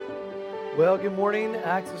Well, good morning,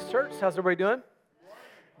 Access Church. How's everybody doing?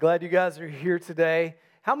 Glad you guys are here today.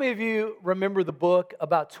 How many of you remember the book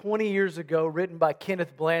about 20 years ago written by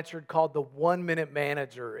Kenneth Blanchard called The 1 Minute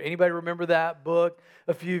Manager? Anybody remember that book?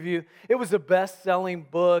 A few of you. It was a best-selling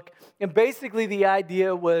book, and basically the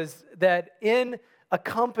idea was that in a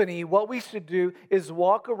company, what we should do is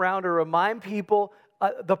walk around or remind people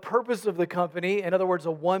the purpose of the company. In other words,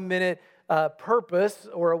 a 1 minute purpose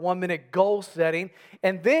or a 1 minute goal setting.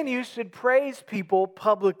 And then you should praise people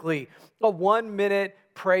publicly, a 1 minute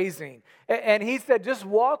praising. And he said, just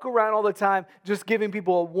walk around all the time, just giving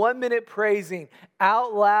people a 1 minute praising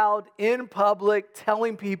out loud in public,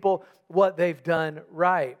 telling people what they've done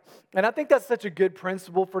right. And I think that's such a good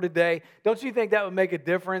principle for today. Don't you think that would make a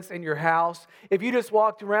difference in your house? If you just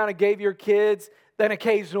walked around and gave your kids an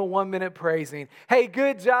occasional 1 minute praising. Hey,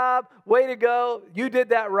 good job, way to go, you did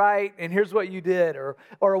that right, and here's what you did. Or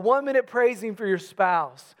a 1 minute praising for your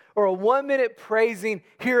spouse. Or a 1 minute praising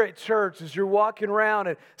here at church as you're walking around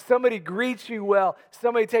and somebody greets you well,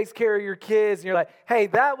 somebody takes care of your kids, and you're like, hey,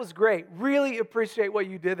 that was great, really appreciate what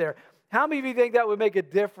you did there. How many of you think that would make a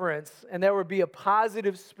difference and there would be a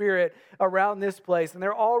positive spirit around this place? And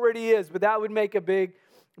there already is, but that would make a big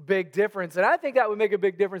difference. And I think that would make a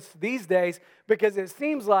big difference these days because it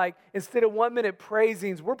seems like instead of 1 minute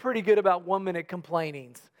praisings, we're pretty good about 1 minute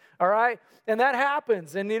complainings. All right? And that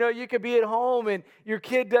happens. And you could be at home and your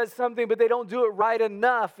kid does something, but they don't do it right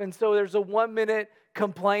enough. And so there's a 1 minute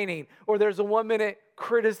complaining or there's a 1 minute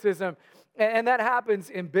criticism. And that happens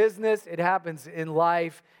in business. It happens in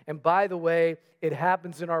life. And by the way, it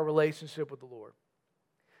happens in our relationship with the Lord.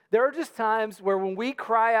 There are just times where when we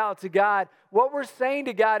cry out to God, what we're saying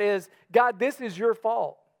to God is, God, this is your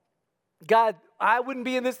fault. God, I wouldn't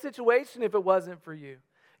be in this situation if it wasn't for you.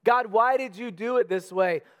 God, why did you do it this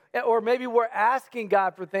way? Or maybe we're asking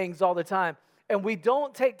God for things all the time, and we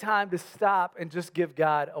don't take time to stop and just give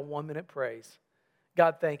God a 1 minute praise.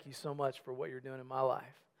 God, thank you so much for what you're doing in my life.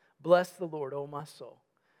 Bless the Lord, oh my soul.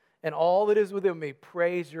 And all that is within me,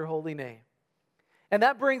 praise your holy name. And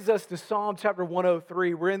that brings us to Psalm chapter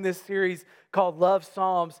 103. We're in this series called Love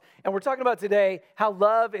Psalms. And we're talking about today how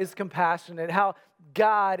love is compassionate, how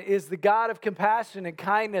God is the God of compassion and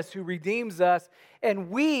kindness who redeems us. And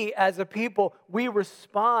we, as a people, we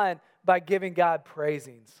respond by giving God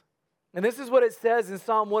praisings. And this is what it says in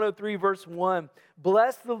Psalm 103, verse 1.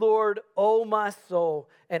 Bless the Lord, O my soul,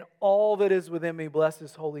 and all that is within me, bless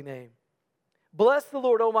his holy name. Bless the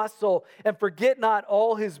Lord, O my soul, and forget not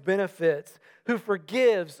all his benefits, who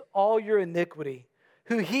forgives all your iniquity,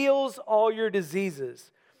 who heals all your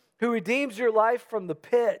diseases, who redeems your life from the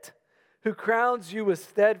pit, who crowns you with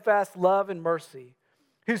steadfast love and mercy,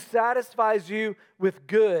 who satisfies you with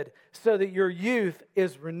good so that your youth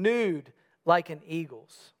is renewed like an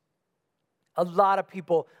eagle's. A lot of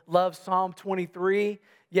people love Psalm 23.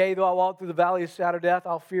 Yea, though I walk through the valley of shadow of death,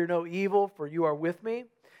 I'll fear no evil, for you are with me.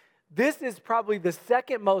 This is probably the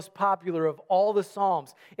second most popular of all the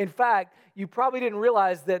Psalms. In fact, you probably didn't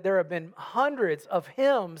realize that there have been hundreds of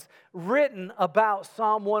hymns written about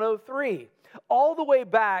Psalm 103. All the way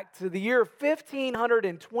back to the year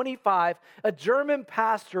 1525, a German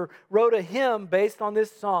pastor wrote a hymn based on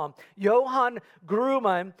this psalm. Johann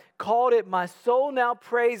Grumann called it, "My soul now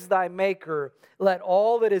praise thy Maker, let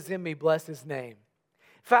all that is in me bless his name."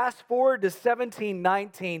 Fast forward to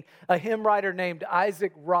 1719, a hymn writer named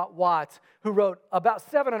Isaac Watts, who wrote about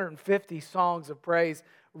 750 songs of praise,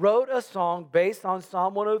 wrote a song based on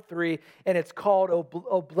Psalm 103, and it's called,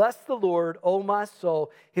 "O bless the Lord, O my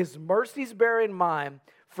soul, his mercies bear in mind,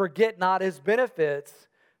 forget not his benefits,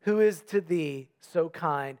 who is to thee so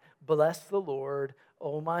kind. Bless the Lord,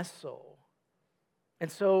 O my soul."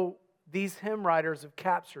 And so these hymn writers have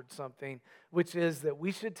captured something, which is that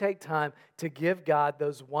we should take time to give God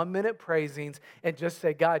those 1 minute praisings and just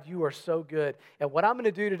say, God, you are so good. And what I'm going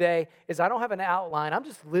to do today is I don't have an outline. I'm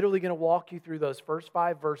just literally going to walk you through those first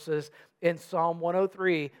 5 verses in Psalm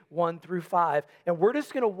 103, 1 through 5. And we're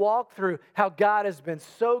just going to walk through how God has been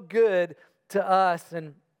so good to us.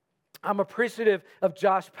 And I'm appreciative of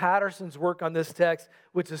Josh Patterson's work on this text,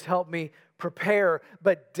 which has helped me prepare.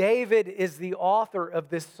 But David is the author of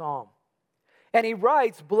this psalm. And he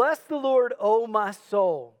writes, "Bless the Lord, O my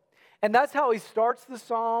soul." And that's how he starts the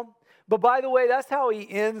psalm. But by the way, that's how he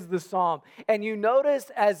ends the psalm. And you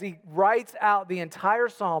notice as he writes out the entire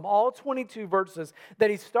psalm, all 22 verses, that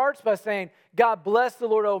he starts by saying, God bless the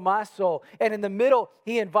Lord, O my soul. And in the middle,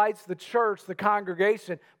 he invites the church, the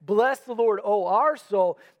congregation, bless the Lord, O our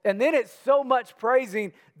soul. And then it's so much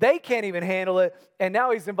praising, they can't even handle it. And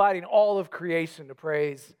now he's inviting all of creation to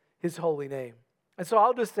praise his holy name. And so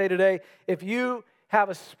I'll just say today, if you have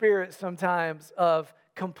a spirit sometimes of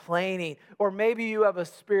complaining, or maybe you have a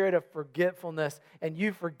spirit of forgetfulness and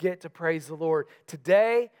you forget to praise the Lord.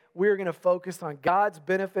 Today, we're going to focus on God's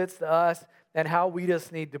benefits to us and how we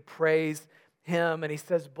just need to praise Him. And He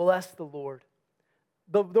says, bless the Lord.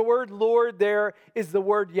 The word Lord there is the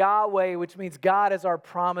word Yahweh, which means God is our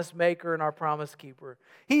promise maker and our promise keeper.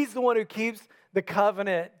 He's the one who keeps the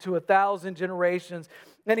covenant to 1,000 generations.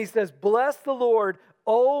 And He says, bless the Lord,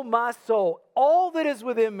 O my soul, all that is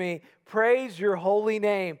within me, praise your holy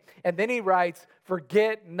name. And then He writes,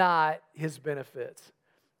 forget not His benefits.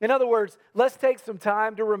 In other words, let's take some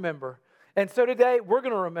time to remember. And so today, we're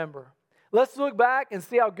going to remember. Let's look back and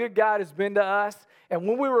see how good God has been to us. And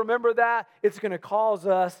when we remember that, it's going to cause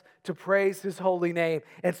us to praise His holy name.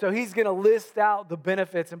 And so He's going to list out the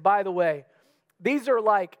benefits. And by the way, these are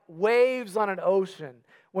like waves on an ocean.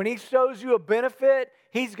 When He shows you a benefit,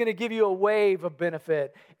 He's going to give you a wave of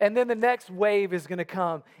benefit. And then the next wave is going to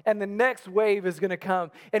come. And the next wave is going to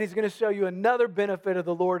come. And He's going to show you another benefit of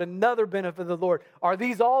the Lord, another benefit of the Lord. Are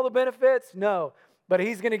these all the benefits? No. But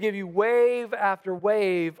He's going to give you wave after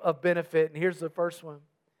wave of benefit. And here's the first one.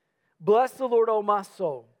 Bless the Lord, O my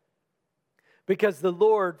soul, because the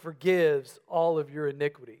Lord forgives all of your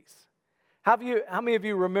iniquities. How many of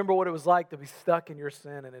you remember what it was like to be stuck in your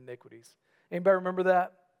sin and iniquities? Anybody remember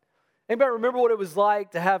that? Anybody remember what it was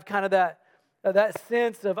like to have kind of that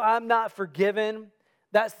sense of I'm not forgiven,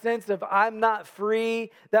 that sense of I'm not free,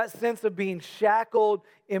 that sense of being shackled,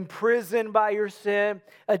 imprisoned by your sin,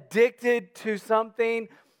 addicted to something,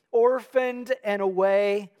 orphaned and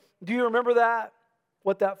away? Do you remember that?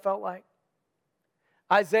 What that felt like?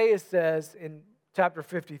 Isaiah says in chapter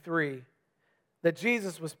 53 that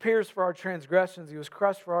Jesus was pierced for our transgressions, He was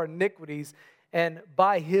crushed for our iniquities, and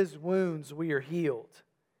by His wounds we are healed.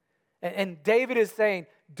 And David is saying,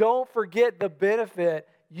 don't forget the benefit.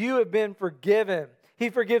 You have been forgiven. He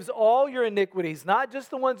forgives all your iniquities, not just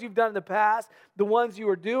the ones you've done in the past, the ones you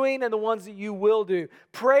are doing and the ones that you will do.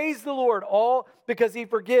 Praise the Lord, all because He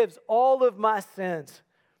forgives all of my sins.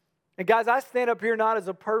 And guys, I stand up here not as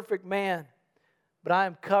a perfect man, but I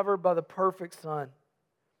am covered by the perfect Son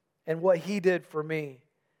and what He did for me.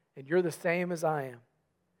 And you're the same as I am.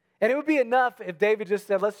 And it would be enough if David just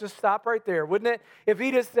said, let's just stop right there, wouldn't it? If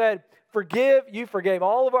he just said, you forgave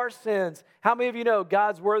all of our sins. How many of you know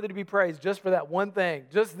God's worthy to be praised just for that one thing?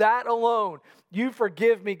 Just that alone. You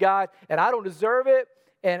forgive me, God, and I don't deserve it,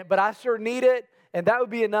 but I sure need it, and that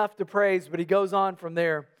would be enough to praise. But he goes on from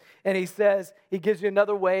there, and he says, he gives you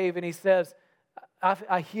another wave, and he says,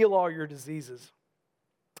 I heal all your diseases.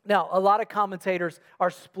 Now, a lot of commentators are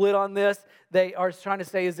split on this. They are trying to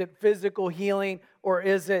say, is it physical healing or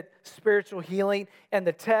is it spiritual healing? And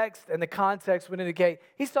the text and the context would indicate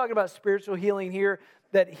he's talking about spiritual healing here,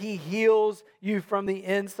 that He heals you from the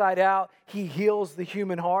inside out. He heals the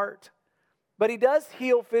human heart. But He does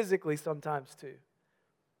heal physically sometimes too.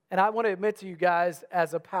 And I want to admit to you guys,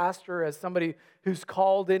 as a pastor, as somebody who's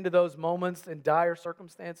called into those moments in dire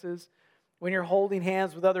circumstances, when you're holding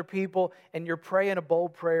hands with other people and you're praying a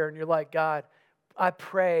bold prayer and you're like, God, I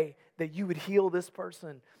pray that you would heal this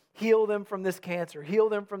person, heal them from this cancer, heal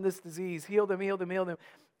them from this disease, heal them, heal them, heal them.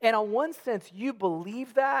 And in one sense, you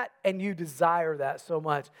believe that and you desire that so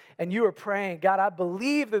much. And you are praying, God, I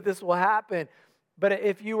believe that this will happen. But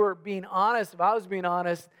if you were being honest, if I was being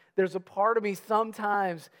honest, there's a part of me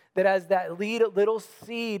sometimes that has that little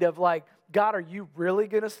seed of like, God, are you really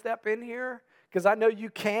going to step in here? Because I know you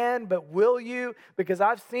can, but will you? Because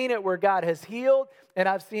I've seen it where God has healed, and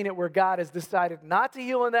I've seen it where God has decided not to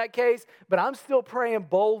heal in that case, but I'm still praying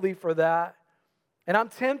boldly for that. And I'm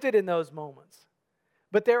tempted in those moments.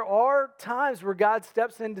 But there are times where God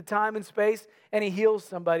steps into time and space, and He heals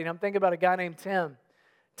somebody. And I'm thinking about a guy named Tim.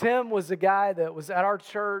 Tim was a guy that was at our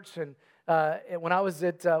church, and when I was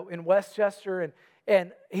in Westchester,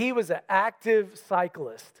 and he was an active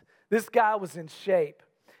cyclist. This guy was in shape.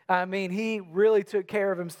 I mean, he really took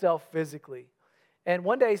care of himself physically. And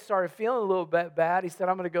one day he started feeling a little bit bad. He said,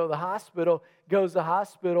 I'm going to go to the hospital. Goes to the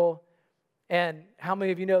hospital. And how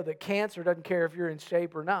many of you know that cancer doesn't care if you're in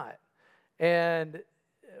shape or not? And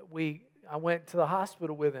I went to the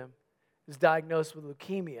hospital with him. He was diagnosed with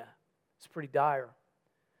leukemia. It's pretty dire.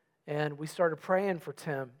 And we started praying for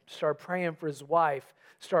Tim, started praying for his wife,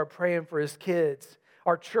 started praying for his kids.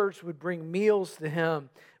 Our church would bring meals to him.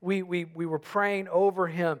 We were praying over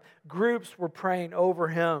him. Groups were praying over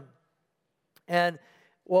him. And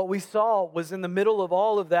what we saw was in the middle of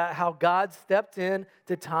all of that, how God stepped in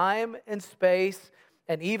to time and space.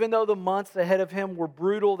 And even though the months ahead of him were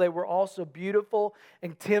brutal, they were also beautiful.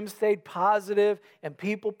 And Tim stayed positive, and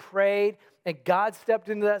people prayed, and God stepped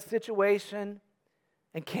into that situation.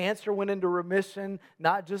 And cancer went into remission,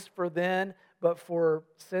 not just for then, but for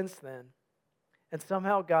since then. And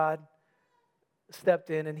somehow God stepped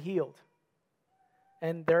in and healed.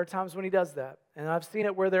 And there are times when he does that. And I've seen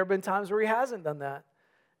it where there have been times where he hasn't done that.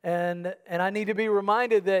 And I need to be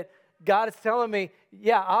reminded that God is telling me,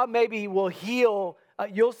 yeah, I maybe will heal.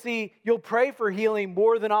 You'll pray for healing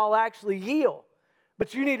more than I'll actually heal.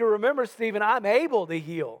 But you need to remember, Stephen, I'm able to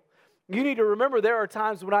heal. You need to remember there are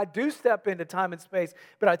times when I do step into time and space.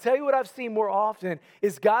 But I tell you what I've seen more often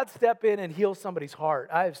is God step in and heal somebody's heart.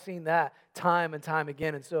 I have seen that time and time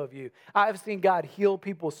again, and so have you. I have seen God heal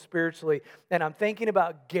people spiritually. And I'm thinking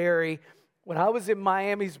about Gary. When I was in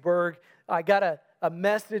Miamisburg, I got a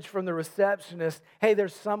message from the receptionist, hey,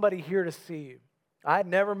 there's somebody here to see you. I had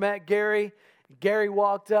never met Gary. Gary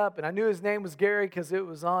walked up, and I knew his name was Gary because it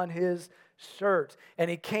was on his shirt. And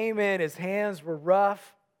he came in, his hands were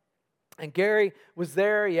rough. And Gary was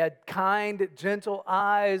there. He had kind, gentle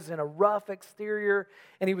eyes and a rough exterior.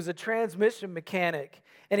 And he was a transmission mechanic.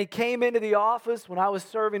 And he came into the office when I was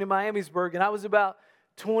serving in Miamisburg, and I was about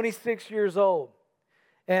 26 years old.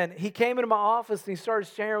 And he came into my office and he started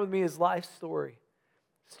sharing with me his life story.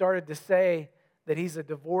 Started to say that he's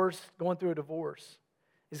going through a divorce.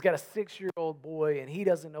 He's got a 6-year-old boy and he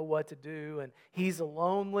doesn't know what to do, and he's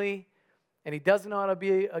lonely and he doesn't know how to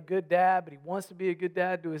be a good dad, but he wants to be a good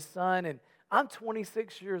dad to his son. And I'm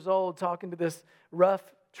 26 years old talking to this rough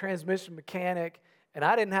transmission mechanic, and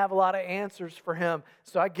I didn't have a lot of answers for him.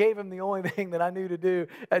 So I gave him the only thing that I knew to do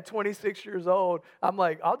at 26 years old. I'm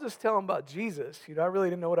like, I'll just tell him about Jesus. I really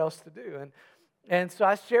didn't know what else to do. And so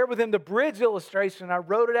I shared with him the bridge illustration. I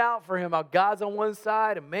wrote it out for him, how God's on one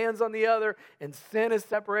side and man's on the other, and sin has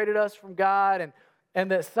separated us from God, and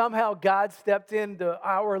that somehow God stepped into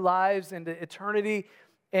our lives, into eternity,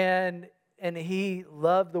 and he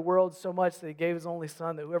loved the world so much that he gave his only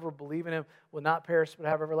son, that whoever believes in him will not perish but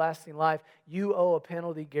have everlasting life. You owe a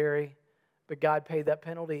penalty, Gary, but God paid that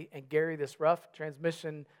penalty. And Gary, this rough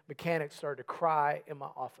transmission mechanic, started to cry in my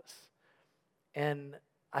office. And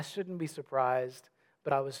I shouldn't be surprised,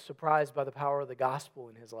 but I was surprised by the power of the gospel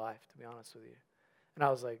in his life, to be honest with you. And I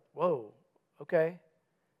was like, whoa, okay.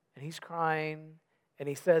 And he's crying, and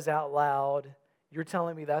he says out loud, you're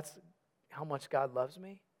telling me that's how much God loves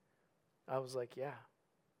me? I was like, yeah,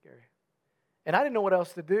 Gary. And I didn't know what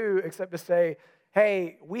else to do except to say,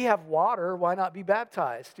 hey, we have water, why not be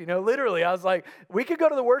baptized? Literally, I was like, we could go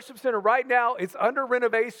to the worship center right now. It's under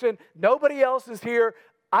renovation. Nobody else is here.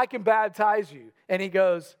 I can baptize you. And he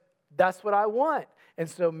goes, that's what I want. And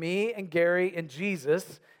so me and Gary and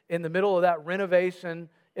Jesus, in the middle of that renovation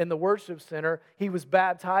in the worship center, he was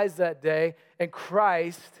baptized that day, and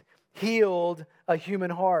Christ healed a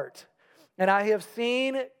human heart. And I have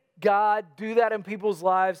seen God do that in people's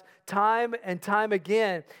lives time and time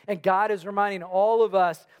again. And God is reminding all of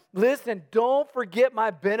us, listen, don't forget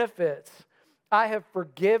my benefits. I have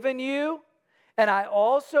forgiven you, and I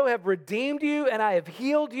also have redeemed you, and I have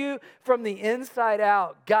healed you from the inside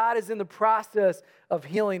out. God is in the process of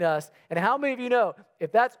healing us. And how many of you know,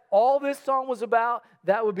 if that's all this song was about,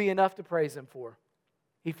 that would be enough to praise him for?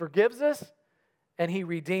 He forgives us, and he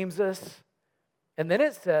redeems us. And then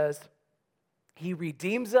it says, he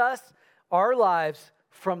redeems us, our lives,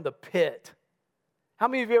 from the pit. How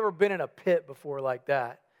many of you ever been in a pit before like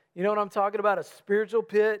that? You know what I'm talking about? A spiritual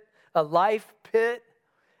pit, a life pit.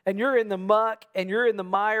 And you're in the muck and you're in the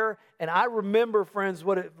mire. And I remember, friends,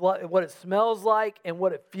 what it smells like and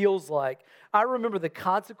what it feels like. I remember the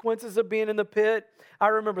consequences of being in the pit. I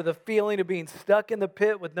remember the feeling of being stuck in the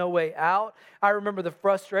pit with no way out. I remember the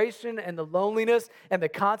frustration and the loneliness and the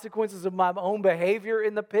consequences of my own behavior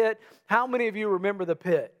in the pit. How many of you remember the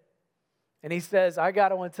pit? And he says, I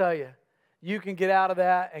want to tell you, you can get out of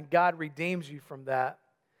that, and God redeems you from that.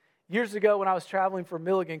 Years ago, when I was traveling for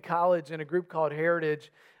Milligan College in a group called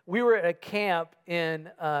Heritage, we were at a camp in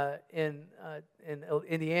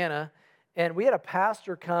Indiana, and we had a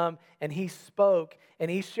pastor come, and he spoke, and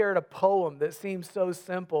he shared a poem that seemed so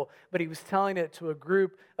simple, but he was telling it to a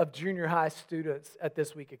group of junior high students at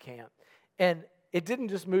this week of camp. And it didn't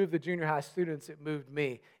just move the junior high students, it moved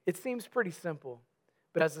me. It seems pretty simple,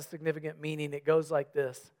 but has a significant meaning. It goes like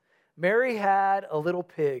this. Mary had a little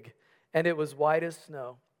pig, and it was white as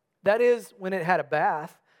snow. That is, when it had a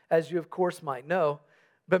bath, as you of course might know.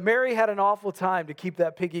 But Mary had an awful time to keep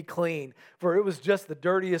that piggy clean, for it was just the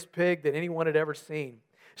dirtiest pig that anyone had ever seen.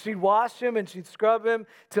 She'd wash him and she'd scrub him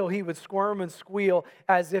till he would squirm and squeal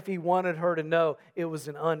as if he wanted her to know it was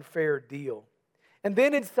an unfair deal. And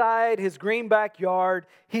then inside his green backyard,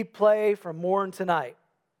 he'd play from morn to night,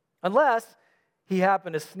 unless he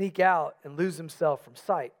happened to sneak out and lose himself from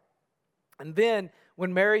sight. And then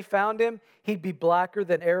when Mary found him, he'd be blacker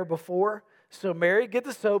than e'er before, So Mary, get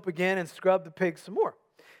the soap again and scrub the pig some more.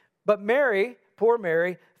 But Mary, poor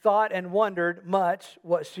Mary, thought and wondered much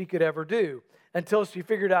what she could ever do until she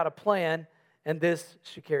figured out a plan, and this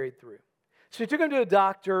she carried through. She took him to a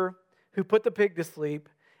doctor who put the pig to sleep,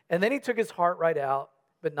 and then he took his heart right out,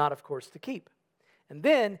 but not, of course, to keep. And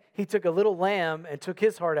then he took a little lamb and took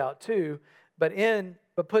his heart out too, but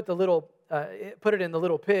put it in the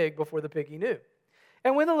little pig before the piggy knew.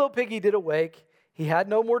 And when the little piggy did awake, he had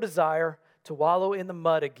no more desire to wallow in the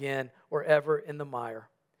mud again or ever in the mire.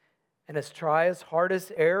 And as try as hard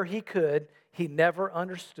as e'er he could, he never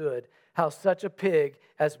understood how such a pig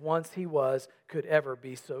as once he was could ever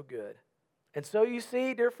be so good. And so you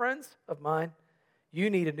see, dear friends of mine, you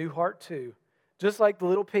need a new heart too. Just like the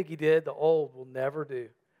little piggy did, the old will never do.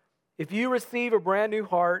 If you receive a brand new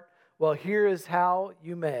heart, well, here is how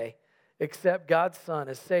you may accept God's Son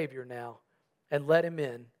as Savior now and let Him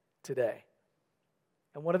in today.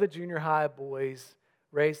 And one of the junior high boys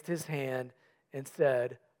raised his hand and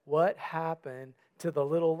said, "What happened to the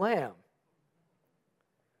little lamb?"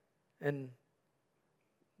 And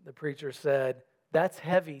the preacher said, "That's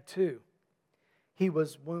heavy too. He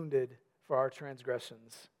was wounded for our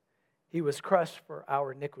transgressions. He was crushed for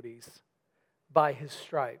our iniquities. By His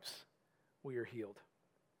stripes we are healed."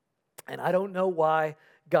 And I don't know why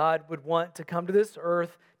God would want to come to this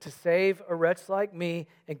earth to save a wretch like me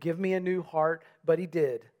and give me a new heart, but He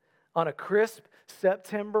did. On a crisp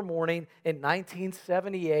September morning in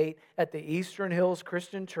 1978 at the Eastern Hills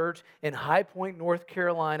Christian Church in High Point, North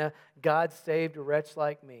Carolina, God saved a wretch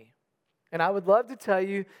like me. And I would love to tell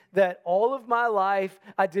you that all of my life,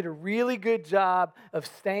 I did a really good job of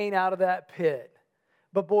staying out of that pit.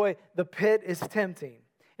 But boy, the pit is tempting.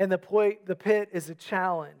 And the pit is a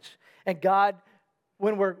challenge. And God,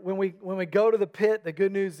 when we go to the pit, the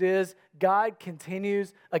good news is God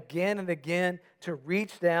continues again and again to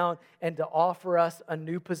reach down and to offer us a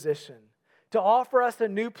new position, to offer us a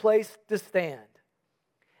new place to stand.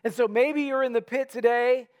 And so maybe you're in the pit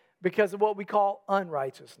today because of what we call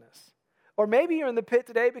unrighteousness. Or maybe you're in the pit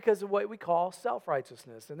today because of what we call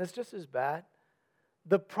self-righteousness, and it's just as bad.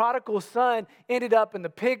 The prodigal son ended up in the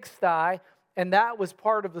pigsty, and that was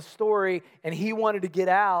part of the story, and he wanted to get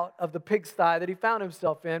out of the pigsty that he found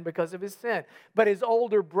himself in because of his sin. But his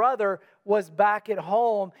older brother was back at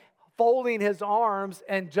home, folding his arms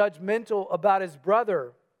and judgmental about his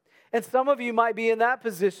brother. And some of you might be in that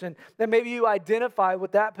position, and maybe you identify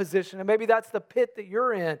with that position, and maybe that's the pit that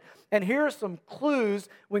you're in. And here are some clues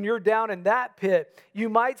when you're down in that pit. You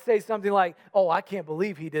might say something like, "Oh, I can't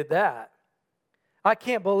believe he did that. I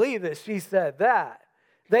can't believe that she said that.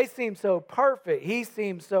 They seem so perfect. He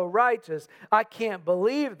seems so righteous. I can't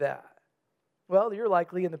believe that." Well, you're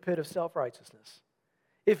likely in the pit of self-righteousness.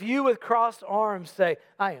 If you with crossed arms say,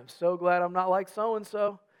 "I am so glad I'm not like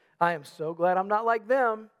so-and-so. I am so glad I'm not like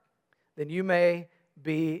them," then you may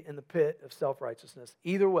be in the pit of self-righteousness.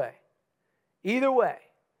 Either way,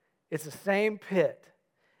 it's the same pit.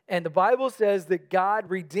 And the Bible says that God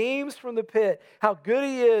redeems from the pit. How good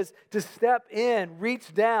He is to step in,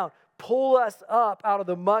 reach down, pull us up out of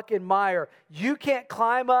the muck and mire. You can't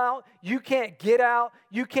climb out. You can't get out.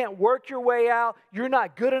 You can't work your way out. You're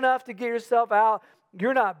not good enough to get yourself out.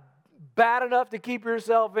 You're not bad enough to keep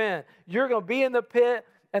yourself in. You're going to be in the pit,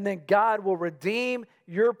 and then God will redeem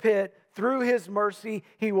your pit through His mercy.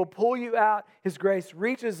 He will pull you out. His grace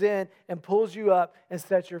reaches in and pulls you up and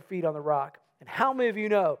sets your feet on the rock. And how many of you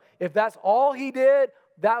know, if that's all He did,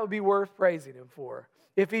 that would be worth praising Him for?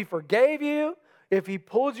 If He forgave you, if He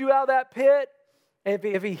pulled you out of that pit,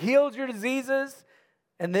 if He healed your diseases,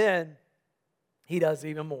 and then He does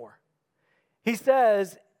even more. He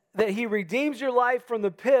says that He redeems your life from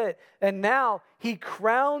the pit, and now He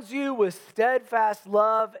crowns you with steadfast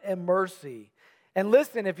love and mercy. And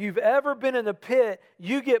listen, if you've ever been in the pit,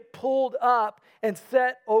 you get pulled up and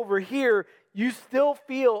set over here, you still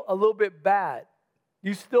feel a little bit bad.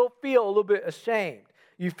 You still feel a little bit ashamed.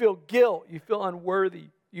 You feel guilt. You feel unworthy.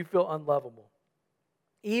 You feel unlovable.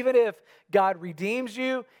 Even if God redeems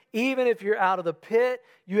you, even if you're out of the pit,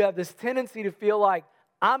 you have this tendency to feel like,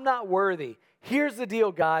 "I'm not worthy. Here's the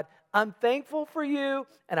deal, God. I'm thankful for you,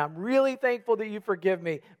 and I'm really thankful that you forgive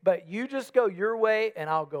me, but you just go your way, and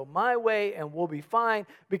I'll go my way, and we'll be fine,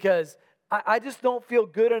 because I just don't feel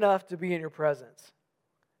good enough to be in your presence."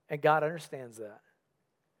 And God understands that.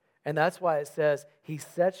 And that's why it says He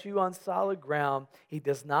sets you on solid ground. He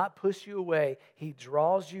does not push you away. He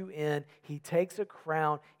draws you in. He takes a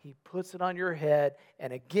crown. He puts it on your head.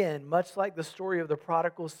 And again, much like the story of the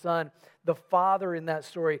prodigal son, the father in that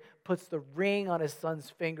story puts the ring on his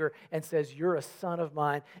son's finger and says, you're a son of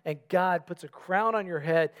mine. And God puts a crown on your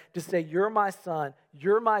head to say, you're my son,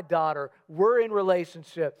 you're my daughter, we're in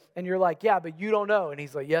relationship. And you're like, yeah, but you don't know. And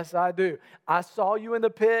he's like, yes, I do. I saw you in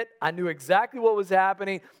the pit. I knew exactly what was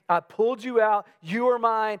happening. I pulled you out. You are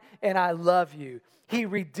mine, and I love you. He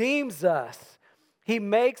redeems us. He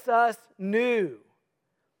makes us new.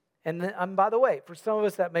 And by the way, for some of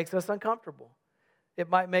us, that makes us uncomfortable. It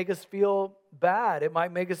might make us feel bad. It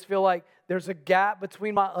might make us feel like there's a gap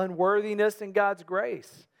between my unworthiness and God's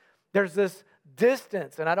grace. There's this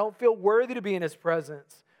distance, and I don't feel worthy to be in His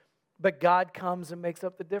presence. But God comes and makes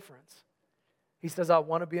up the difference. He says, I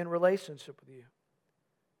want to be in relationship with you.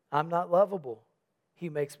 I'm not lovable. He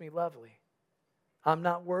makes me lovely. I'm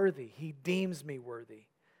not worthy. He deems me worthy.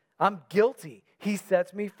 I'm guilty. He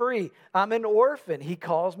sets me free. I'm an orphan. He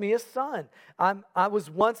calls me a son. I was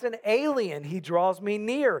once an alien. He draws me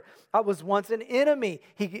near. I was once an enemy.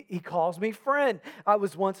 He calls me friend. I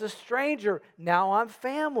was once a stranger. Now I'm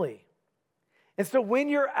family. And so when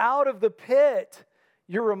you're out of the pit,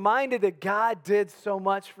 you're reminded that God did so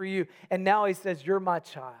much for you. And now He says, you're my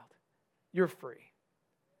child. You're free.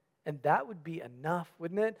 And that would be enough,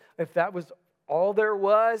 wouldn't it? If that was all there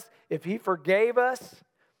was, if He forgave us,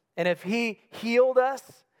 and if He healed us,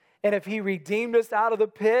 and if He redeemed us out of the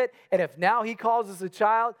pit, and if now He calls us a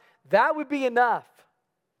child, that would be enough.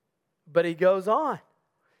 But He goes on.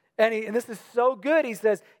 And this is so good. He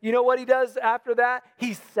says, you know what He does after that?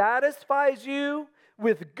 He satisfies you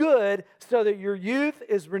with good so that your youth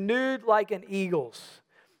is renewed like an eagle's.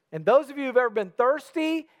 And those of you who've ever been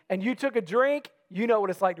thirsty and you took a drink, you know what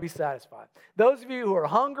it's like to be satisfied. Those of you who are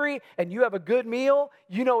hungry and you have a good meal,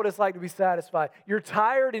 you know what it's like to be satisfied. You're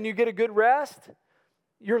tired and you get a good rest.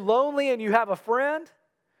 You're lonely and you have a friend.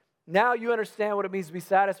 Now you understand what it means to be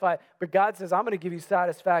satisfied. But God says, I'm going to give you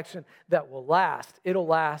satisfaction that will last. It'll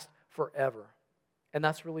last forever. And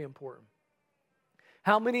that's really important.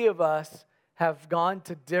 How many of us have gone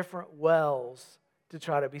to different wells to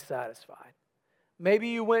try to be satisfied? Maybe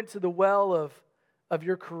you went to the well of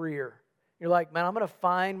your career. You're like, man, I'm going to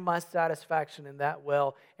find my satisfaction in that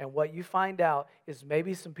well. And what you find out is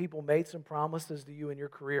maybe some people made some promises to you in your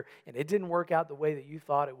career, and it didn't work out the way that you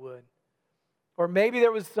thought it would. Or maybe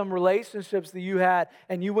there was some relationships that you had,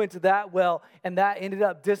 and you went to that well, and that ended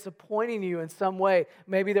up disappointing you in some way.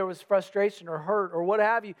 Maybe there was frustration or hurt or what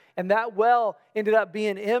have you, and that well ended up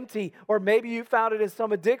being empty. Or maybe you found it in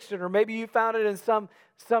some addiction, or maybe you found it in some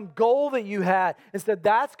goal that you had and said,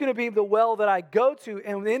 that's going to be the well that I go to.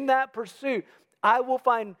 And in that pursuit, I will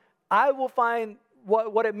find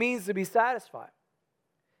what it means to be satisfied.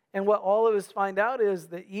 And what all of us find out is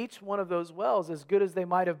that each one of those wells, as good as they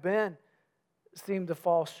might have been, seemed to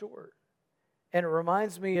fall short. And it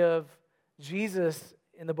reminds me of Jesus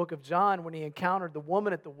in the book of John when He encountered the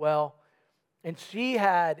woman at the well, and she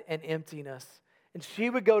had an emptiness. And she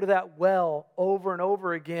would go to that well over and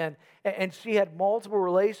over again. And she had multiple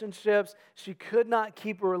relationships. She could not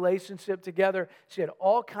keep a relationship together. She had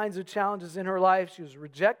all kinds of challenges in her life. She was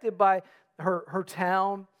rejected by her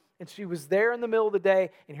town. And she was there in the middle of the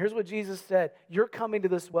day. And here's what Jesus said. You're coming to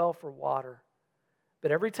this well for water.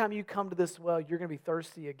 But every time you come to this well, you're going to be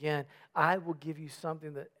thirsty again. I will give you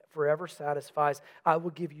something that forever satisfies. I will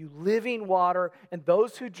give you living water, and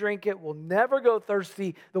those who drink it will never go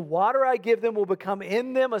thirsty. The water I give them will become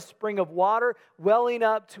in them a spring of water welling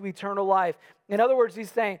up to eternal life. In other words,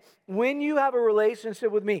 He's saying, when you have a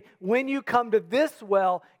relationship with me, when you come to this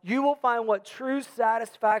well, you will find what true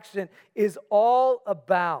satisfaction is all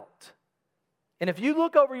about. And if you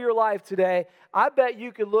look over your life today, I bet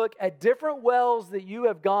you could look at different wells that you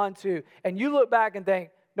have gone to, and you look back and think,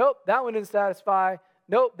 nope, that one didn't satisfy.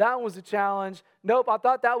 Nope, that one was a challenge. Nope, I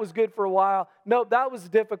thought that was good for a while. Nope, that was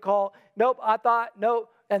difficult. Nope, nope.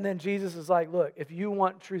 And then Jesus is like, look, if you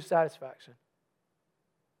want true satisfaction,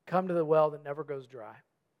 come to the well that never goes dry.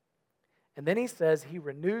 And then He says He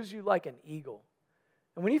renews you like an eagle.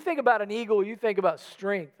 And when you think about an eagle, you think about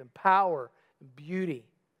strength and power and beauty.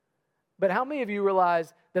 But how many of you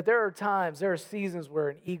realize that there are seasons where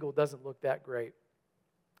an eagle doesn't look that great?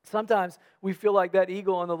 Sometimes we feel like that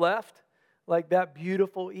eagle on the left, like that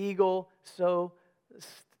beautiful eagle, so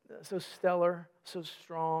stellar, so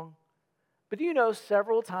strong. But do you know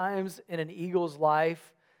several times in an eagle's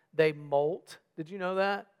life, they molt? Did you know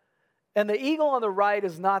that? And the eagle on the right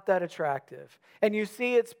is not that attractive. And you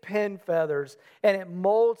see its pin feathers, and it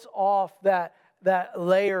molts off that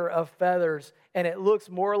layer of feathers, and it looks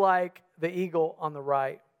more like the eagle on the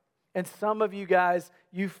right. And some of you guys,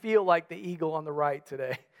 you feel like the eagle on the right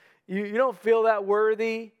today. You don't feel that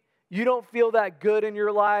worthy. You don't feel that good in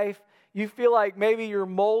your life. you feel like maybe you're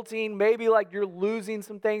molting, maybe like you're losing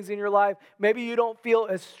some things in your life. Maybe you don't feel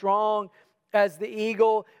as strong as the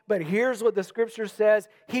eagle. But here's what the scripture says.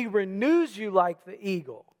 He renews you like the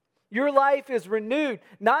eagle. Your life is renewed,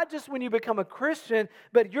 not just when you become a Christian,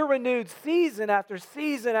 but you're renewed season after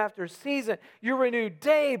season after season. You're renewed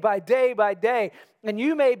day by day by day. And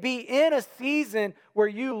you may be in a season where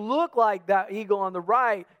you look like that eagle on the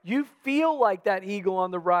right. You feel like that eagle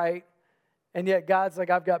on the right. And yet God's like,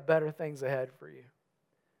 I've got better things ahead for you.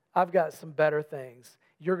 I've got some better things.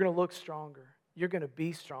 You're going to look stronger. You're going to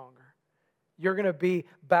be stronger. You're going to be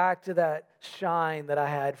back to that shine that I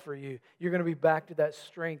had for you. You're going to be back to that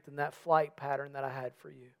strength and that flight pattern that I had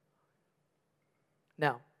for you.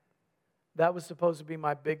 Now, that was supposed to be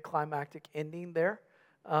my big climactic ending there.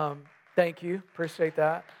 Thank you. Appreciate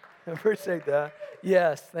that. Appreciate that.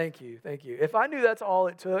 Yes, thank you. Thank you. If I knew that's all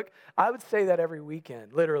it took, I would say that every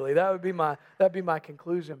weekend, literally. That'd be my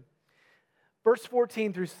conclusion. Verse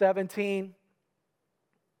 14 through 17.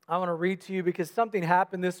 I want to read to you because something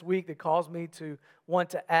happened this week that caused me to want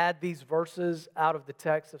to add these verses out of the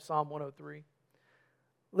text of Psalm 103.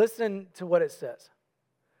 Listen to what it says.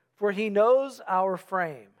 For he knows our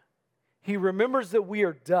frame. He remembers that we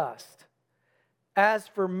are dust. As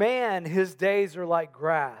for man, his days are like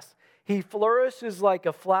grass. He flourishes like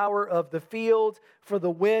a flower of the field, for the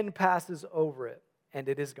wind passes over it, and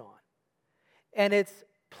it is gone. And its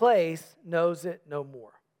place knows it no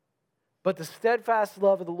more. But the steadfast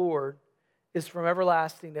love of the Lord is from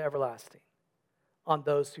everlasting to everlasting on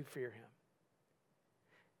those who fear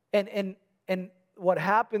him. And what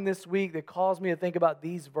happened this week that caused me to think about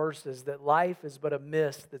these verses, that life is but a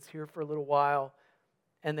mist that's here for a little while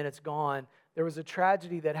and then it's gone. There was a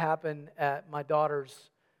tragedy that happened at my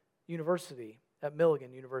daughter's university, at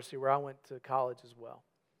Milligan University, where I went to college as well.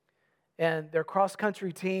 And their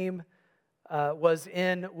cross-country team was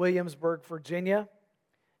in Williamsburg, Virginia.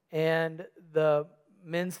 And the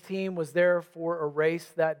men's team was there for a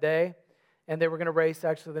race that day. And they were going to race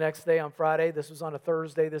actually the next day on Friday. This was on a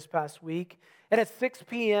Thursday this past week. And at 6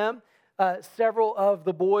 p.m., several of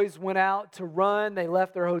the boys went out to run. They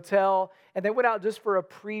left their hotel. And they went out just for a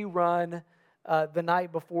pre-run the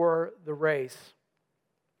night before the race.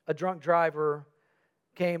 A drunk driver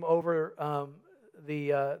came over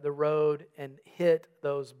the road and hit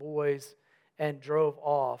those boys and drove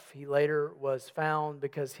off. He later was found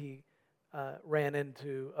because he ran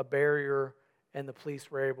into a barrier and the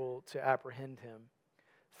police were able to apprehend him.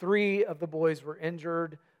 3 of the boys were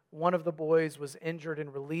injured. One of the boys was injured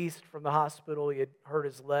and released from the hospital. He had hurt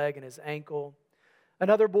his leg and his ankle.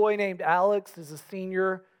 Another boy named Alex is a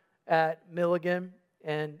senior at Milligan,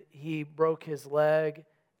 and he broke his leg,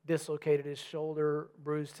 dislocated his shoulder,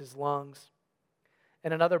 bruised his lungs.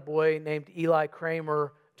 And another boy named Eli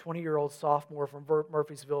Kramer, 20-year-old sophomore from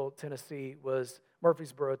Murfreesboro, Tennessee, was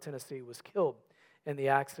killed in the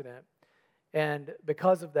accident. And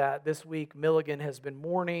because of that, this week, Milligan has been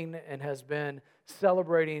mourning and has been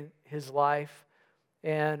celebrating his life.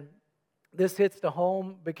 And this hits to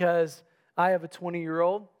home because I have a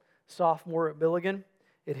 20-year-old sophomore at Milligan.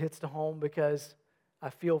 It hits to home because I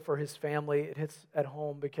feel for his family. It hits at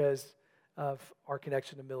home because of our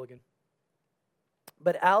connection to Milligan.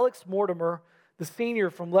 But Alex Mortimer, the senior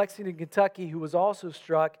from Lexington, Kentucky, who was also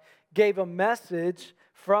struck, gave a message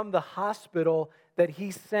from the hospital that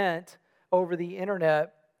he sent over the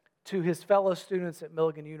internet to his fellow students at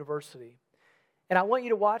Milligan University. And I want you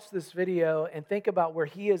to watch this video and think about where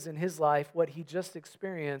he is in his life, what he just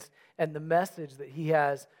experienced, and the message that he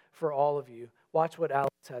has for all of you. Watch what Alex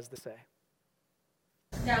has to say.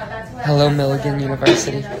 Hello, Milligan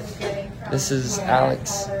University. This is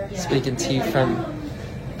Alex speaking to you from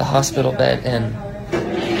the hospital bed, and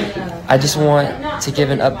I just want to give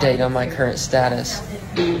an update on my current status.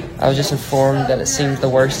 I was just informed that it seems the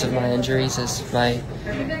worst of my injuries is my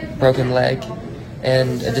broken leg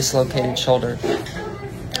and a dislocated shoulder.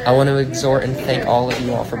 I want to exhort and thank all of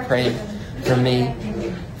you all for praying for me,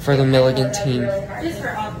 for the Milligan team,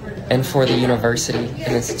 and for the university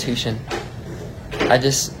and institution.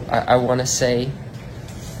 I want to say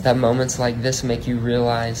that moments like this make you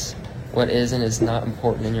realize what is and is not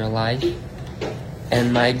important in your life.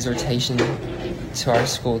 And my exhortation to our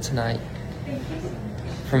school tonight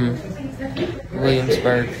from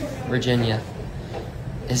Williamsburg, Virginia,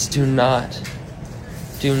 is do not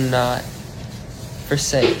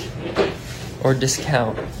forsake or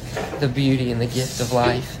discount the beauty and the gift of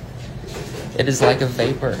life. It is like a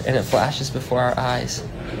vapor and it flashes before our eyes.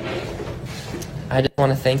 I just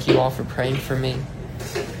want to thank you all for praying for me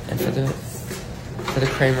and for the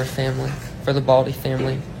Kramer family, for the Baldy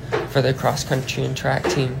family, for the cross country and track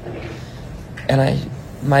team. And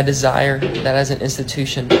my desire that as an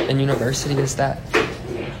institution and university is that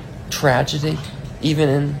tragedy, even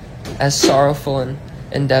in as sorrowful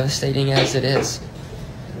and devastating as it is,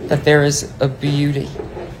 that there is a beauty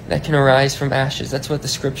that can arise from ashes. That's what the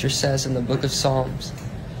scripture says in the book of Psalms.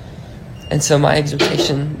 And so my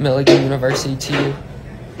exhortation, Milligan University, to you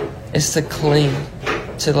is to cling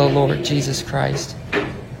to the Lord Jesus Christ.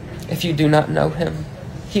 If you do not know him,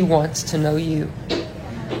 he wants to know you.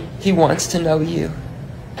 He wants to know you.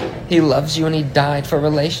 He loves you and he died for a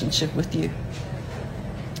relationship with you.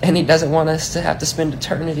 And he doesn't want us to have to spend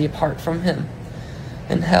eternity apart from him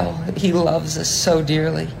in hell. He loves us so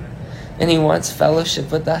dearly and he wants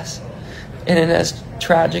fellowship with us. And in as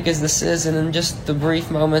tragic as this is, and in just the brief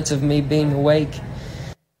moments of me being awake,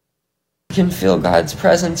 I can feel God's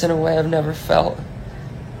presence in a way I've never felt.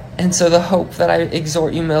 And so the hope that I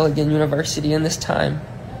exhort you, Milligan University, in this time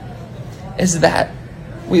is that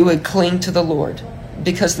we would cling to the Lord,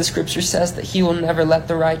 because the scripture says that he will never let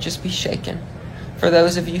the righteous be shaken. For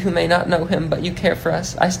those of you who may not know him, but you care for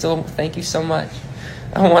us, I still thank you so much.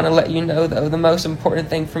 I want to let you know, though, the most important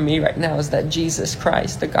thing for me right now is that Jesus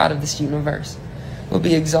Christ, the God of this universe, will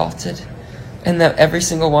be exalted, and that every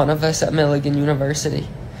single one of us at Milligan University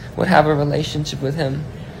would have a relationship with him.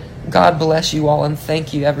 God bless you all, and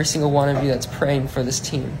thank you, every single one of you that's praying for this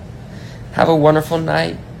team. Have a wonderful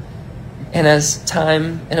night, and as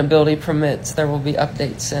time and ability permits, there will be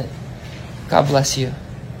updates sent. God bless you.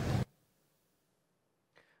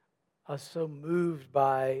 I was so moved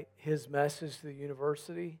by his message to the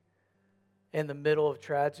university in the middle of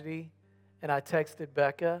tragedy. And I texted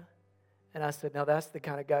Becca and I said, now that's the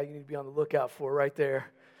kind of guy you need to be on the lookout for right there.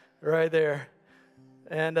 Right there.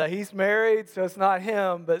 And he's married, so it's not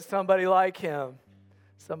him, but somebody like him.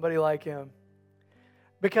 Somebody like him.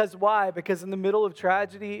 Because why? Because in the middle of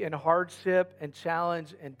tragedy and hardship and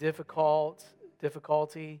challenge and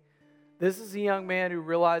difficulty, this is a young man who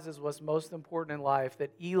realizes what's most important in life,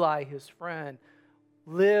 that Eli, his friend,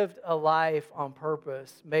 lived a life on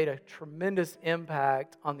purpose, made a tremendous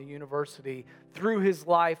impact on the university through his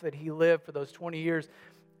life that he lived for those 20 years,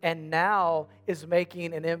 and now is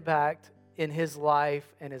making an impact in his life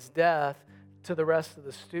and his death to the rest of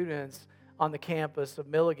the students on the campus of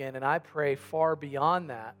Milligan. And I pray far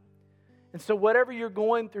beyond that. And so whatever you're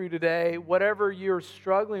going through today, whatever you're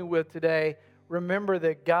struggling with today, remember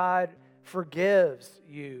that God forgives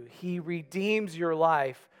you. He redeems your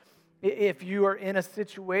life. If you are in a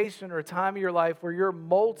situation or a time of your life where you're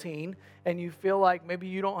molting and you feel like maybe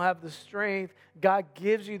you don't have the strength, God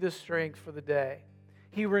gives you the strength for the day.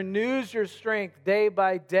 He renews your strength day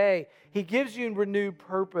by day. He gives you renewed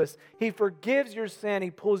purpose. He forgives your sin.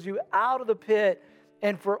 He pulls you out of the pit.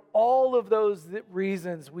 And for all of those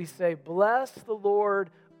reasons, we say, bless the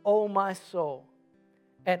Lord, O my soul,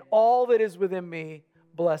 and all that is within me,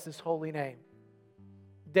 bless his holy name.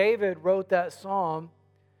 David wrote that psalm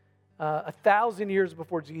 1,000 years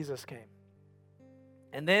before Jesus came.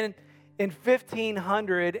 And then in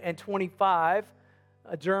 1525,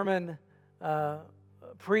 a German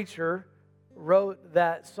preacher wrote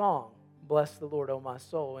that song, Bless the Lord, O my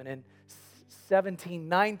soul. And in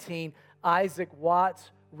 1719, Isaac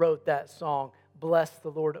Watts wrote that song, Bless the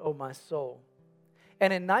Lord, O my soul.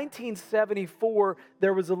 And in 1974,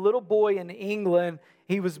 there was a little boy in England.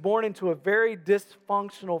 He was born into a very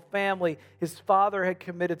dysfunctional family. His father had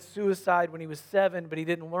committed suicide when he was 7, but he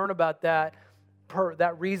didn't learn about that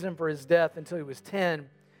reason for his death until he was 10.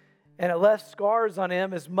 And it left scars on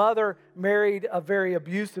him. His mother married a very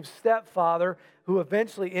abusive stepfather who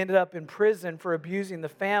eventually ended up in prison for abusing the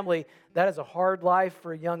family. That is a hard life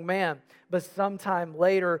for a young man. But sometime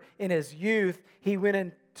later in his youth, he went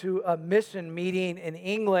into a mission meeting in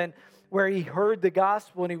England where he heard the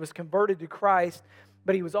gospel and he was converted to Christ.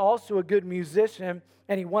 But he was also a good musician,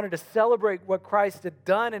 and he wanted to celebrate what Christ had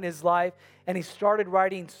done in his life, and he started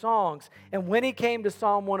writing songs. And when he came to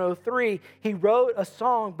Psalm 103, he wrote a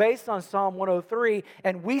song based on Psalm 103,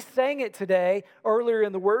 and we sang it today earlier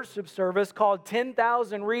in the worship service called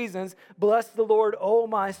 10,000 Reasons, Bless the Lord, O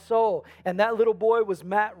my soul. And that little boy was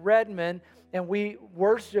Matt Redman, and we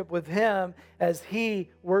worship with him as he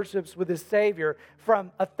worships with his Savior.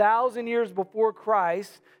 From 1,000 years before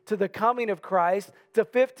Christ to the coming of Christ to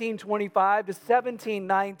 1525 to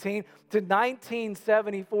 1719 to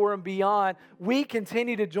 1974 and beyond, we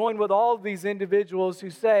continue to join with all of these individuals who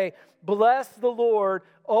say, bless the Lord,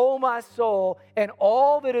 O my soul, and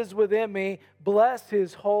all that is within me, bless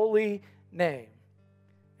his holy name.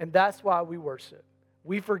 And that's why we worship.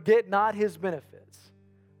 We forget not his benefits.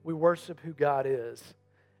 We worship who God is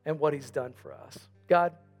and what he's done for us.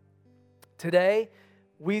 God, today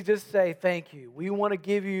we just say thank you. We want to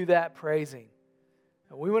give you that praising.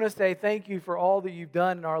 And we want to say thank you for all that you've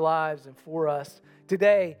done in our lives and for us.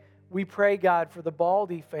 Today, we pray, God, for the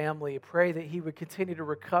Baldy family. Pray that he would continue to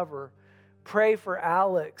recover. Pray for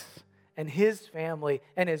Alex and his family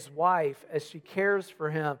and his wife as she cares for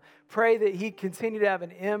him. Pray that he continue to have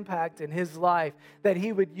an impact in his life, that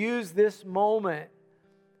he would use this moment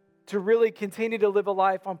to really continue to live a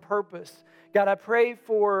life on purpose. God, I pray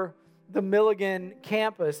for the Milligan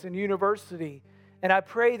campus and university, and I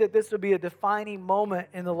pray that this would be a defining moment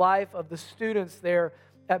in the life of the students there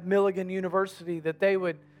at Milligan University, that they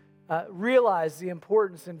would realize the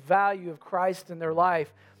importance and value of Christ in their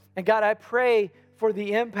life. And God, I pray for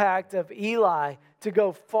the impact of Eli to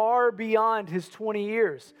go far beyond his 20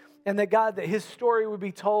 years. And that God, that his story would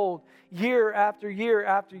be told year after year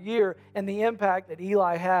after year, and the impact that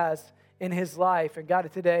Eli has in his life. And God,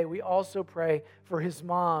 today we also pray for his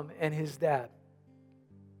mom and his dad.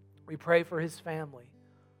 We pray for his family.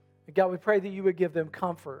 And God, we pray that you would give them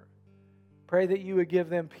comfort. Pray that you would give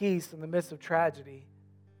them peace in the midst of tragedy.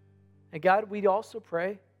 And God, we also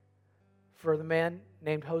pray for the man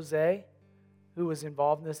named Jose who was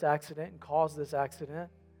involved in this accident and caused this accident.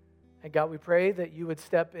 And God, we pray that you would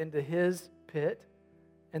step into his pit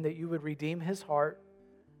and that you would redeem his heart,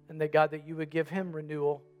 and that, God, that you would give him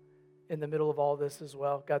renewal in the middle of all this as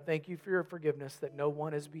well. God, thank you for your forgiveness, that no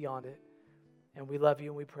one is beyond it. And we love you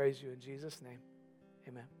and we praise you in Jesus' name.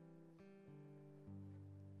 Amen.